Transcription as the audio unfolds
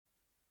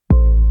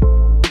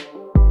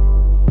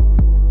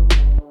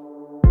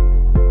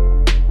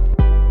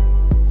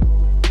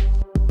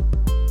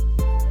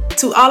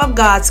to all of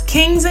God's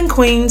kings and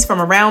queens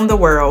from around the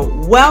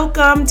world.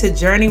 Welcome to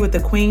Journey with the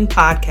Queen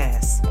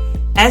podcast.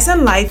 As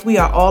in life, we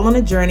are all on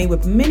a journey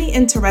with many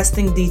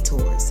interesting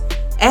detours.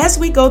 As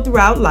we go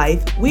throughout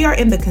life, we are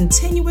in the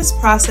continuous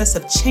process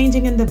of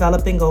changing and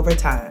developing over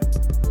time.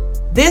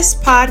 This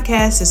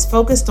podcast is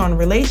focused on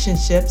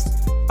relationships,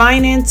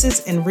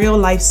 finances, and real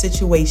life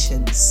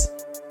situations.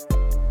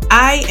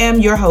 I am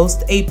your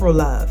host, April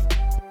Love,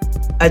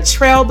 a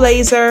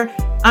trailblazer,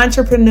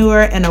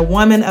 entrepreneur, and a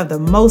woman of the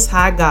Most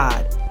High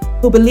God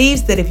who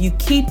believes that if you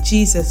keep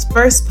Jesus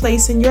first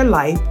place in your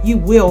life, you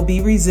will be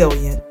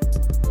resilient.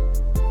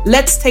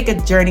 Let's take a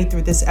journey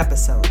through this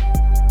episode.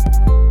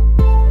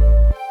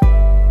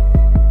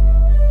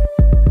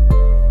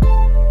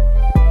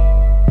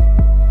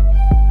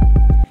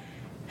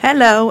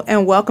 Hello,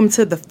 and welcome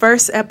to the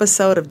first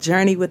episode of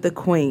Journey with the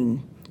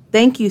Queen.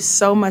 Thank you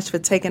so much for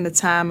taking the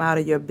time out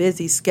of your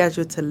busy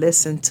schedule to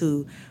listen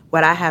to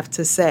what I have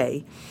to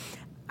say.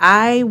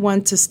 I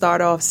want to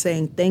start off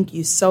saying thank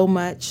you so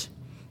much,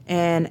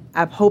 and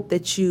I hope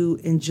that you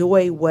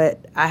enjoy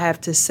what I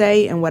have to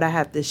say and what I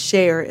have to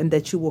share, and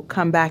that you will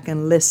come back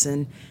and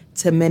listen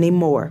to many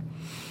more.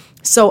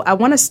 So I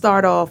want to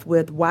start off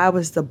with, why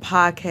was the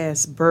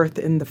podcast birthed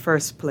in the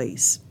first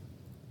place?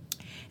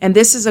 And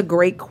this is a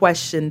great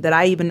question that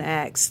I even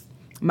asked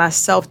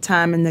myself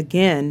time and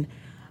again.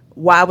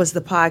 Why was the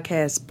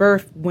podcast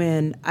birthed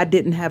when I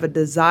didn't have a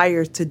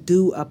desire to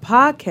do a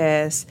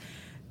podcast?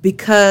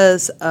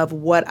 Because of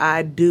what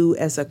I do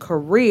as a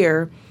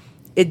career,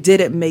 it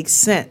didn't make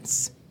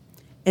sense.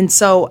 And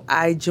so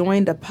I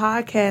joined a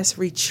podcast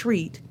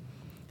retreat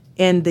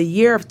in the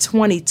year of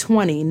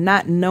 2020,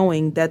 not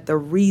knowing that the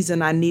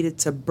reason I needed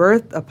to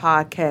birth a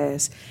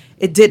podcast,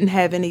 it didn't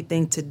have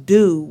anything to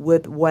do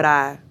with what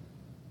I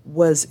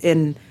was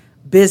in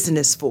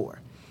business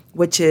for,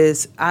 which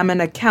is I'm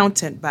an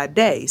accountant by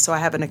day. So I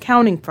have an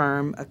accounting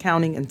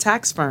and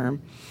tax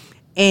firm.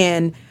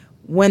 And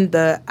when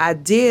the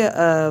idea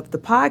of the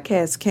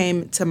podcast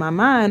came to my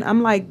mind,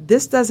 I'm like,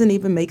 this doesn't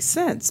even make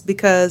sense,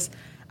 because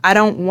I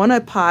don't want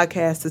a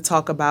podcast to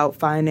talk about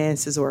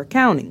finances or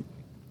accounting.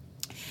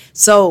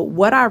 So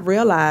what I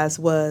realized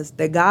was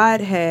that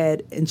God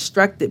had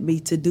instructed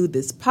me to do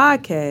this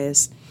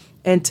podcast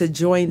and to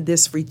join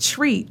this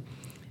retreat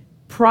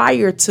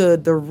prior to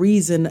the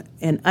reason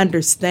and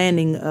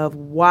understanding of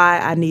why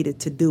I needed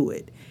to do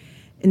it.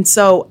 And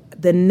so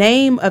the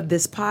name of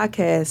this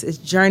podcast is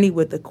Journey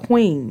with the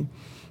Queen.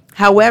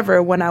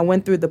 However, when I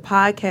went through the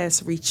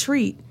podcast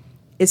retreat,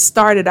 it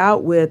started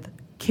out with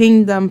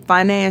Kingdom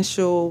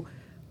Financial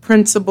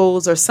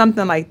Principles or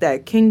something like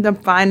that, Kingdom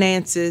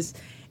Finances.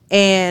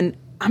 And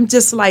I'm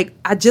just like,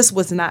 I just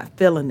was not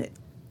feeling it.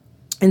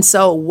 And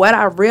so what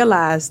I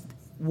realized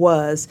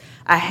was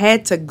I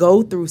had to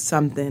go through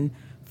something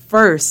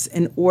first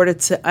in order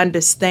to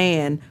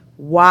understand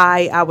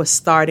why I was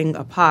starting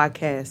a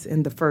podcast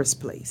in the first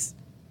place.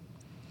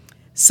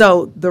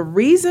 So the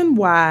reason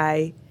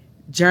why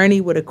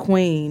Journey with a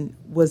Queen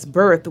was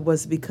birthed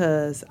was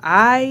because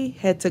I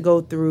had to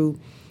go through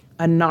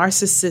a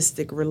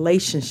narcissistic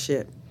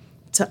relationship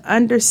to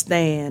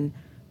understand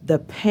the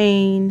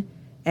pain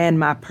and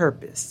my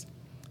purpose.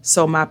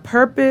 So my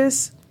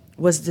purpose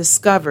was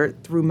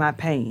discovered through my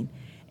pain.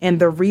 And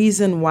the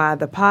reason why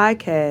the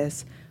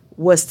podcast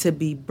was to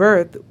be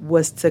birthed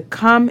was to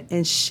come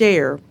and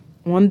share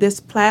on this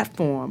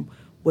platform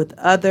with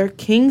other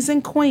kings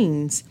and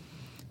queens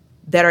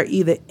that are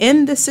either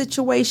in the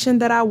situation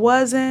that I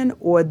was in,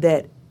 or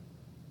that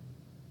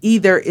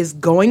either is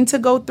going to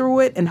go through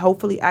it, and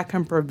hopefully I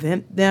can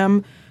prevent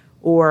them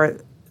or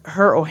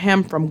her or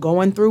him from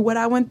going through what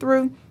I went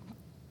through.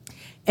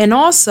 And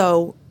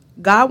also,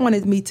 God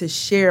wanted me to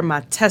share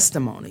my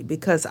testimony,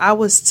 because I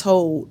was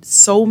told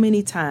so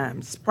many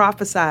times,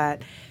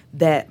 prophesied,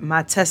 that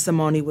my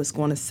testimony was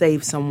going to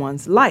save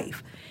someone's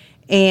life.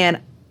 And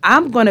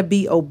I'm going to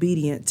be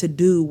obedient to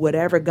do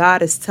whatever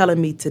God is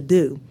telling me to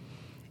do.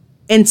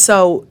 And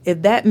so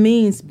if that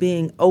means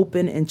being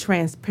open and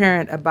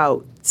transparent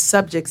about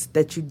subjects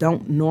that you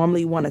don't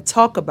normally want to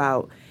talk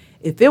about,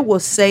 if it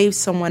will save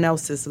someone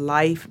else's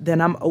life,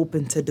 then I'm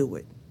open to do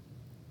it.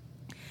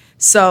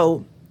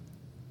 So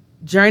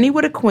Journey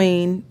with a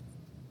Queen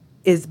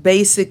is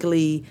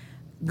basically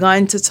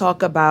going to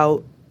talk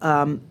about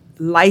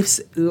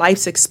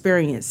life's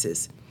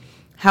experiences.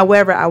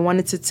 However, I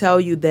wanted to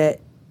tell you that,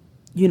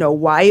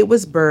 why it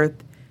was birthed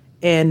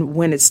and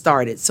when it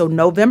started. So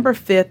November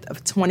 5th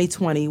of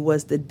 2020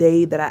 was the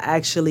day that I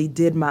actually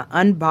did my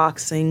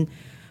unboxing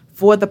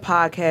for the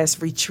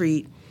podcast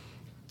retreat,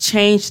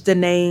 changed the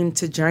name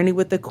to Journey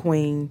with the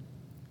Queen,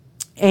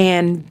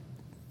 and,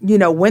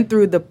 went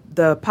through the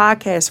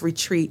podcast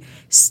retreat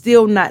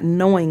still not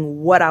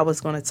knowing what I was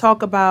going to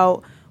talk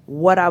about,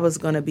 what I was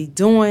going to be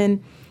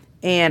doing.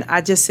 And I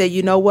just said,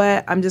 you know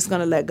what? I'm just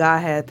going to let God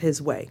have his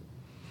way.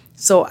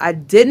 So I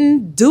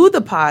didn't do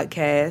the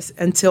podcast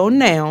until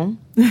now.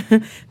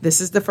 This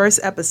is the first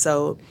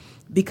episode,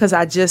 because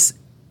I just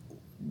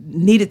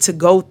needed to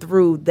go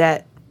through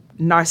that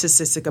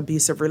narcissistic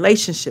abusive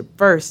relationship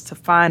first to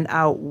find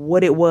out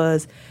what it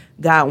was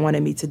God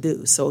wanted me to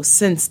do. So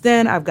since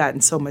then, I've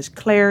gotten so much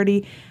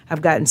clarity.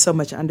 I've gotten so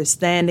much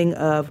understanding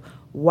of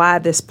why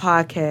this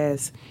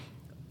podcast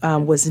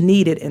was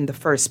needed in the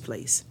first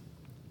place.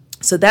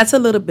 So that's a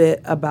little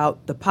bit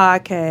about the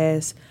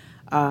podcast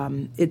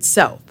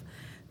itself.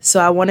 So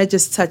I want to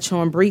just touch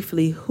on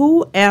briefly,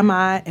 who am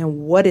I and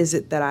what is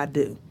it that I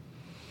do?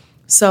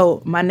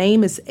 So my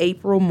name is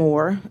April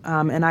Moore,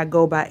 and I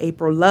go by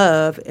April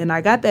Love. And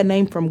I got that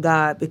name from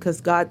God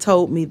because God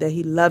told me that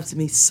he loves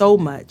me so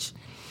much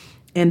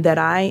and that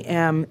I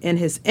am in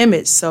his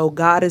image. So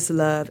God is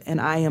love and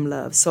I am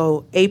love.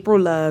 So April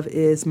Love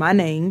is my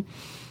name.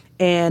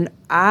 And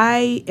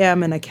I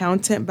am an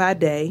accountant by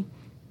day.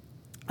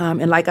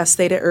 And like I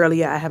stated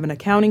earlier, I have an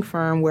accounting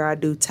firm where I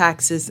do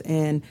taxes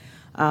and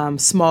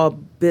small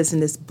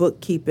business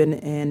bookkeeping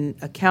and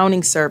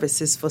accounting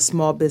services for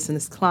small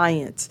business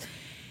clients.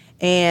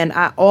 And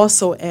I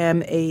also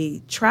am a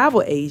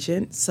travel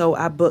agent. So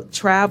I book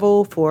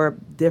travel for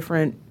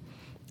different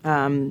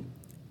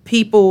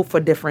people for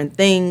different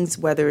things,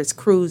 whether it's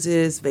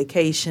cruises,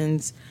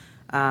 vacations,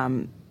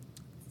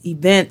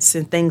 events,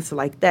 and things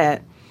like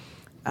that.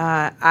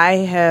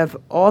 I have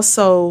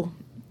also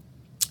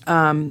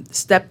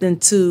stepped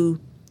into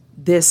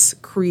this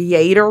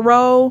creator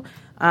role,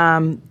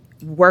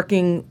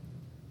 working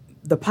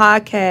the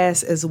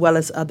podcast as well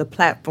as other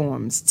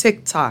platforms,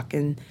 TikTok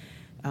and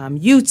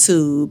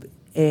YouTube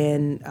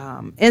and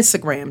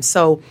Instagram.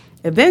 So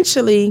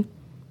eventually,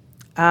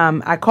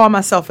 I call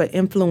myself an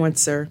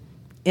influencer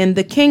in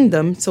the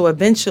kingdom. So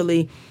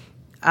eventually,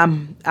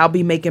 I'll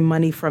be making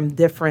money from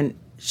different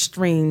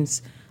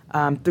streams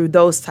through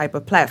those type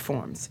of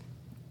platforms.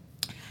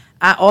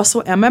 I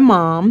also am a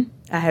mom.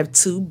 I have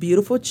 2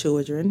 beautiful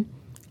children,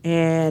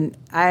 and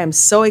I am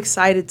so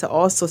excited to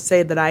also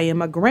say that I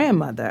am a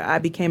grandmother. I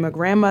became a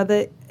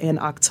grandmother in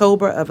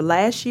October of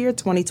last year,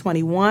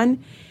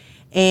 2021,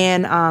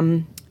 and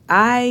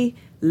I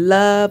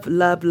love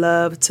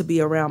to be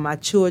around my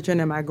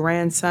children and my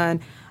grandson,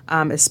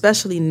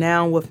 especially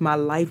now with my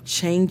life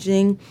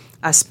changing.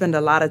 I spend a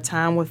lot of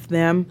time with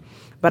them,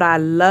 but I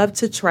love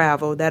to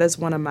travel. That is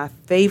one of my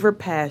favorite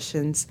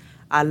passions.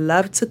 I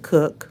love to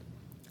cook.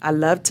 I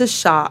love to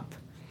shop.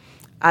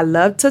 I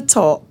love to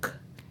talk.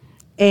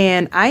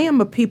 And I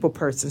am a people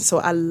person, so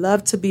I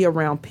love to be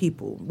around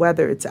people,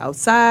 whether it's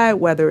outside,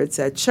 whether it's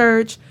at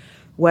church,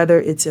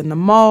 whether it's in the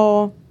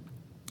mall.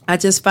 I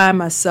just find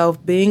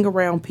myself being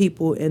around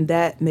people, and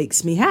that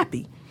makes me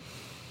happy.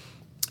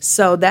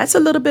 So that's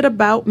a little bit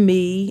about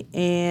me,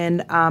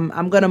 and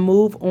I'm going to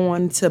move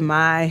on to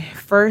my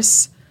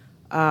first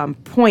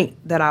point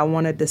that I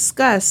want to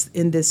discuss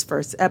in this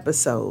first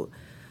episode.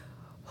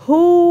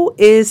 Who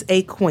is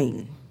a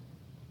queen?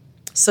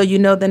 So you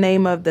know the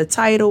name of the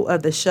title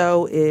of the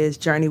show is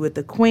Journey with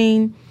the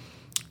Queen.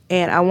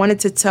 And I wanted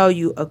to tell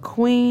you a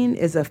queen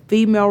is a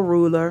female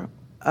ruler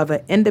of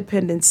an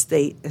independent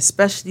state,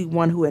 especially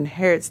one who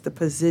inherits the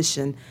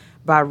position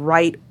by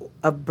right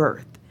of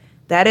birth.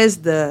 That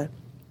is the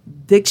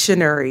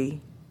dictionary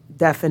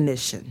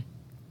definition.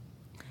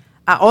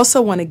 I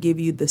also want to give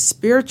you the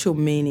spiritual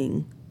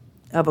meaning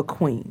of a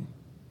queen.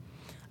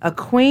 A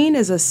queen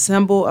is a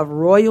symbol of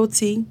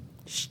royalty,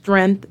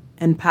 strength,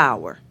 and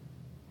power.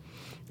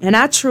 And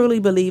I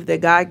truly believe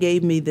that God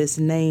gave me this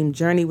name,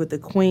 Journey with the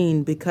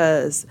Queen,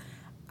 because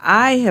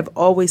I have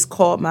always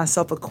called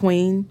myself a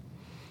queen.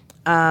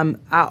 I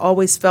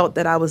always felt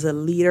that I was a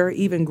leader.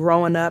 Even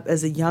growing up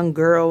as a young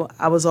girl,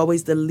 I was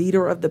always the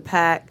leader of the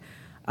pack.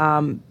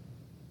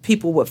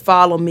 People would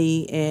follow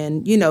me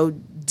and,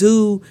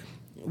 do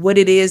what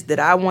it is that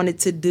I wanted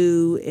to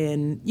do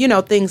and,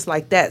 things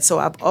like that. So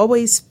I've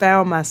always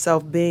found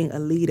myself being a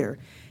leader.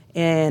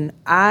 And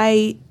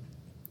I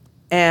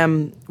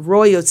am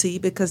royalty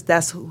because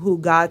that's who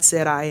God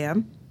said I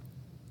am.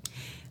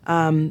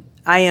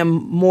 I am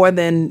more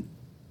than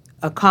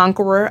a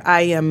conqueror.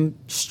 I am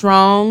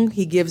strong.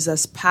 He gives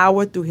us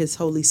power through his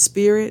Holy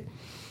Spirit.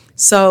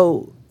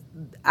 So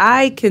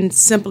I can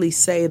simply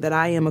say that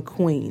I am a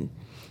queen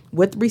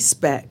with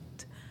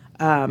respect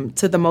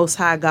to the Most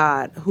High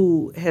God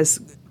who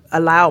has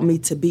allowed me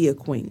to be a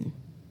queen.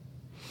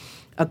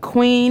 A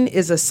queen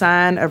is a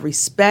sign of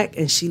respect,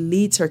 and she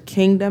leads her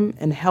kingdom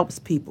and helps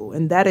people.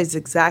 And that is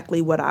exactly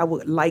what I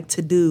would like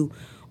to do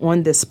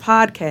on this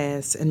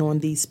podcast and on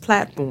these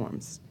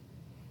platforms.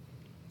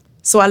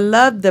 So I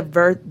love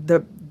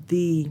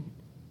the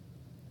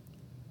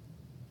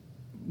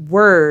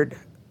word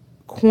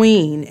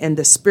queen and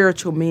the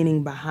spiritual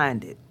meaning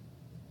behind it.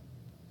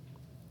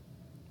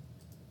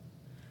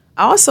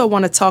 I also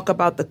want to talk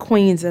about the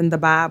queens in the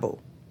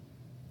Bible.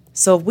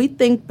 So if we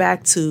think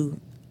back to,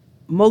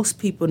 most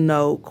people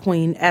know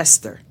Queen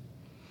Esther.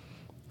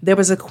 There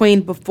was a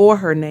queen before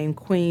her named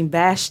Queen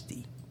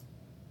Vashti.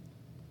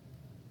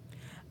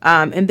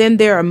 And then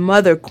there are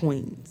mother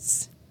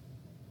queens.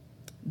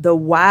 The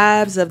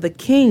wives of the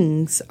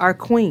kings are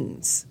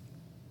queens.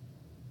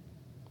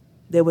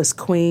 There was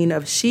Queen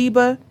of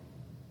Sheba.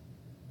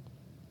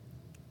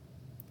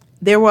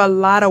 There were a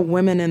lot of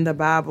women in the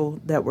Bible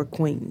that were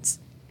queens.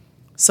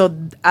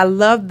 So I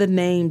love the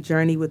name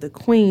Journey with the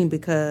Queen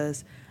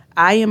because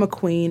I am a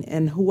queen,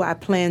 and who I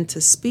plan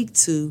to speak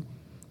to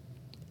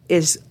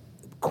is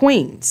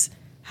queens.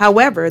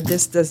 However,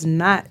 this does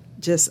not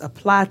just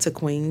apply to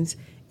queens.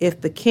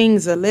 If the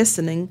kings are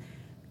listening,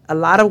 a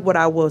lot of what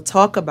I will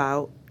talk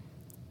about,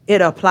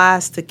 it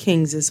applies to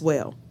kings as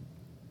well.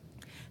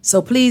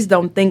 So please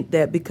don't think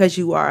that because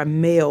you are a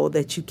male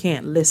that you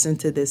can't listen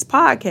to this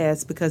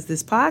podcast, because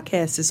this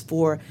podcast is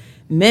for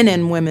men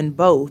and women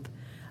both.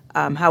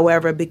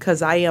 However,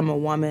 because I am a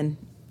woman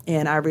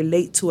and I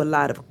relate to a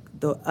lot of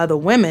the other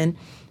women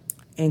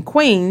and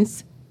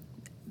queens,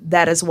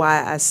 that is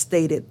why I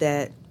stated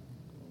that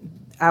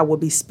I will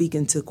be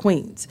speaking to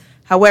queens.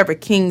 However,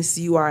 kings,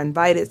 you are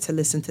invited to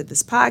listen to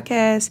this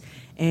podcast.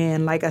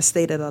 And like I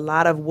stated, a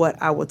lot of what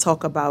I will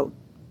talk about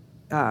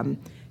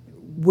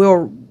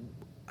will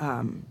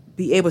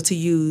be able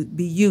to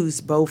be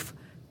used both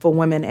for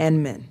women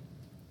and men.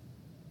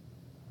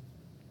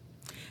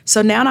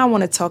 So now I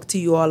want to talk to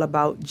you all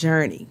about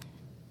journey.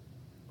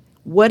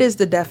 What is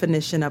the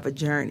definition of a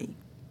journey?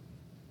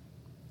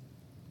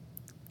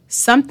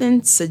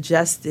 Something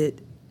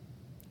suggested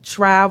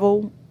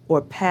travel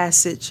or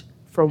passage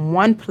from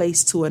one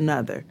place to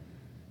another.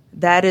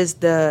 That is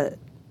the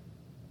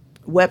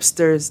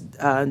Webster's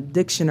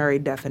dictionary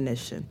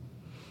definition.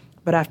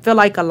 But I feel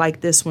like I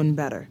like this one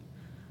better.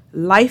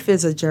 Life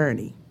is a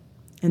journey,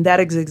 and that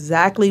is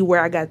exactly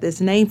where I got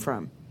this name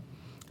from.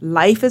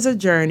 Life is a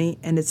journey,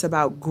 and it's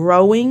about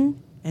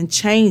growing and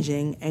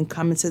changing and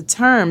coming to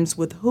terms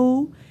with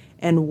who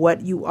and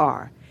what you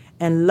are,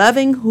 and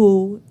loving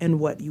who and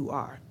what you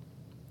are.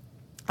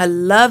 I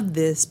love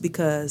this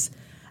because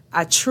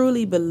I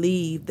truly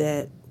believe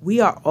that we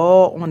are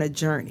all on a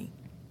journey.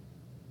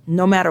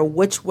 No matter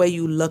which way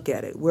you look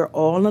at it, we're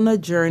all on a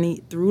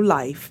journey through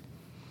life,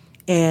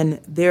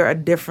 and there are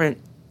different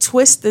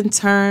twists and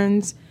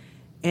turns.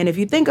 And if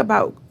you think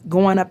about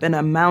going up in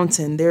a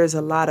mountain, there's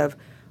a lot of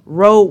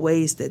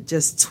roadways that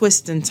just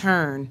twist and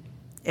turn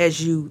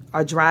as you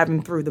are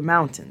driving through the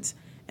mountains.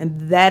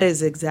 And that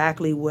is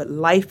exactly what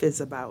life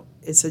is about.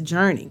 It's a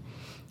journey.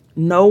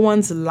 No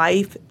one's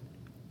life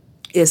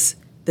is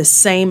the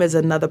same as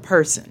another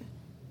person.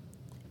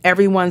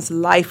 Everyone's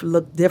life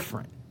look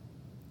different.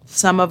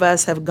 Some of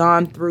us have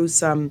gone through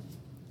some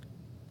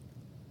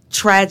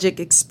tragic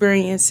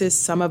experiences.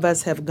 Some of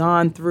us have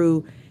gone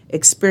through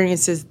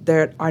experiences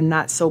that are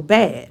not so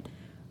bad.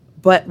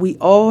 But we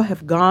all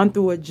have gone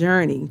through a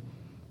journey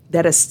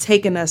that has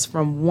taken us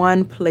from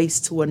one place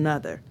to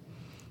another.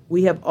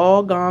 We have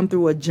all gone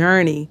through a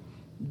journey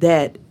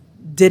that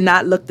did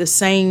not look the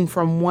same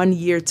from one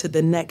year to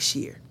the next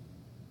year.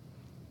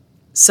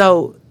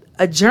 So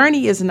a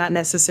journey is not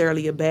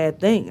necessarily a bad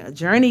thing. A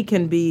journey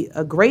can be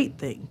a great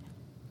thing.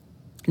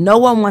 No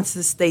one wants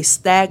to stay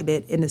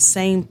stagnant in the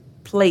same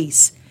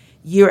place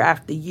year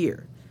after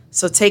year.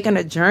 So taking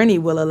a journey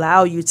will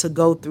allow you to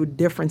go through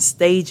different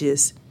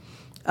stages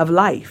of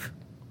life.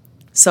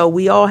 So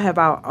we all have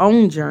our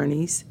own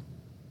journeys.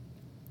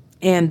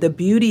 And the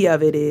beauty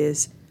of it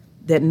is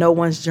that no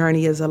one's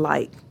journey is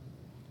alike.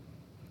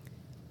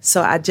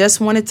 So I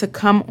just wanted to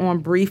come on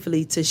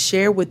briefly to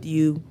share with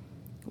you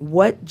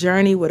what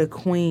Journey with a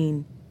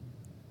Queen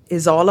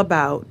is all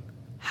about,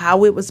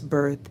 how it was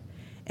birthed.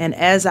 And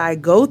as I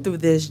go through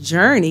this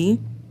journey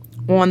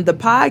on the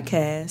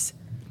podcast,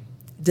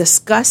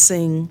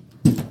 discussing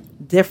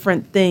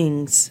different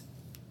things,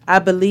 I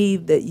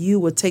believe that you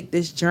will take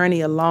this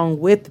journey along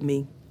with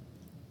me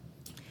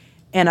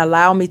and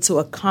allow me to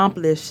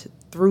accomplish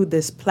through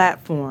this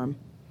platform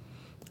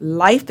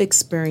life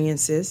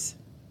experiences,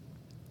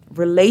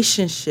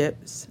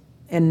 relationships,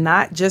 and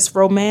not just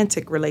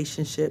romantic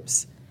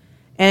relationships,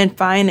 and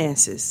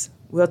finances.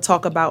 We'll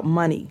talk about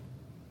money.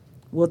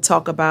 We'll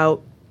talk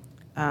about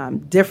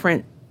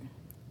different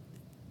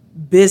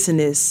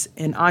business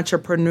and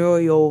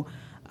entrepreneurial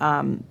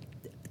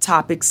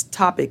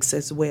topics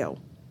as well.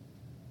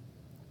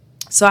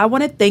 So I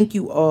want to thank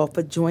you all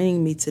for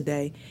joining me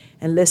today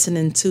and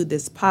listening to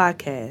this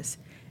podcast.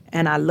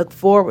 And I look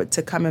forward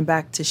to coming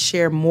back to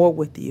share more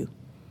with you.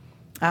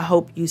 I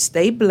hope you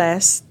stay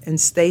blessed and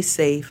stay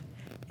safe,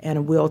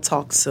 and we'll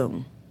talk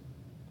soon.